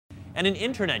And an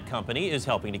internet company is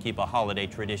helping to keep a holiday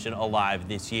tradition alive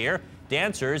this year.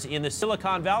 Dancers in the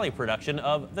Silicon Valley production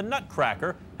of The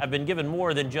Nutcracker have been given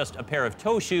more than just a pair of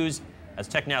toe shoes. As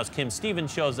Tech Now's Kim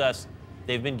Stevens shows us,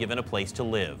 they've been given a place to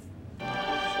live.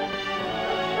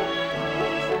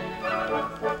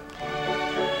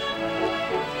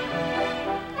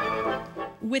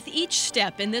 With each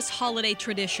step in this holiday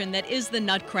tradition that is the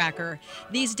Nutcracker,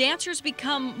 these dancers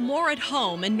become more at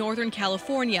home in Northern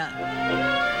California.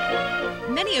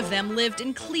 Many of them lived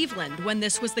in Cleveland when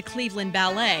this was the Cleveland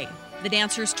Ballet. The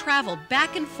dancers traveled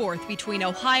back and forth between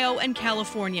Ohio and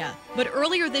California. But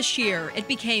earlier this year, it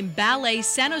became Ballet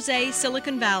San Jose,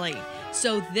 Silicon Valley.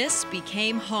 So this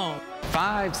became home.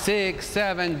 5, 6,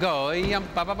 7, go. Yum,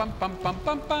 ba, ba, bum, bum, bum,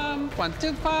 bum, bum. 1,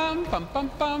 2, bum, bum,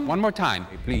 bum, bum. One more time.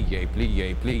 Plie,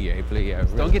 plie, plie,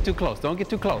 plie. Don't get too close. Don't get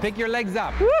too close. Pick your legs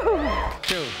up.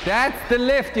 2. That's the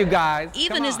lift, you guys.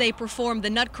 Even as they perform the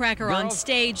Nutcracker on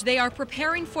stage, they are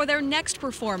preparing for their next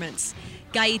performance.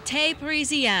 Gaité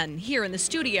Parisienne here in the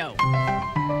studio.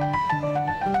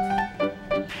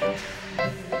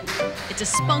 It's a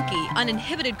spunky,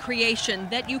 uninhibited creation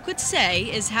that you could say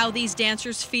is how these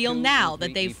dancers feel now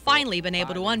that they've finally been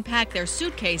able to unpack their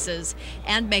suitcases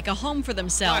and make a home for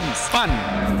themselves. Fun.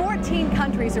 14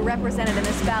 countries are represented in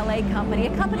this ballet company,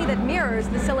 a company that mirrors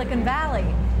the Silicon Valley,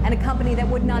 and a company that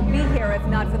would not be here if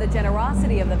not for the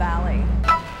generosity of the Valley.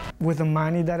 With the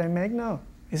money that I make, no,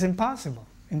 it's impossible.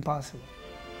 Impossible.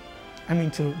 I mean,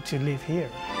 to live here.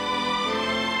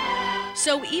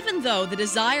 So even though the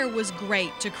desire was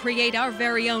great to create our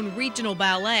very own regional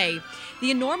ballet,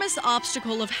 the enormous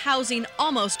obstacle of housing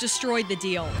almost destroyed the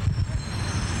deal.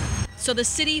 So the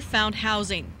city found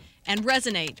housing, and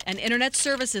Resonate, an internet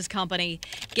services company,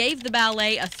 gave the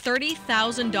ballet a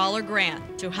 $30,000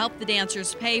 grant to help the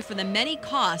dancers pay for the many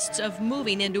costs of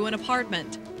moving into an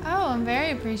apartment. Oh, I'm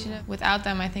very appreciative. Without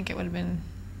them, I think it would have been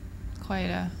quite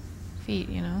a feat,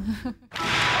 you know.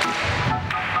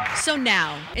 So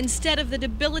now, instead of the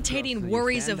debilitating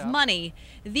worries of money,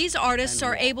 these artists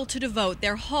are able to devote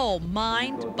their whole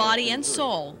mind, body, and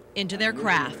soul into their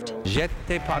craft.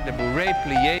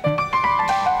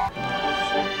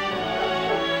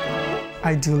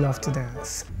 I do love to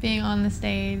dance. Being on the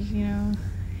stage, you know,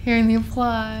 hearing the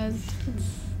applause,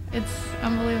 it's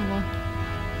unbelievable.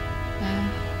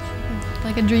 It's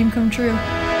like a dream come true.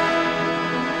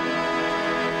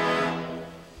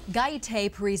 Gaité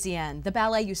Parisienne, the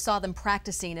ballet you saw them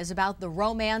practicing, is about the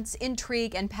romance,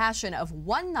 intrigue, and passion of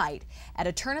one night at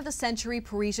a turn-of-the-century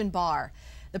Parisian bar.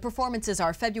 The performances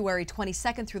are February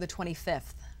 22nd through the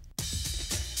 25th.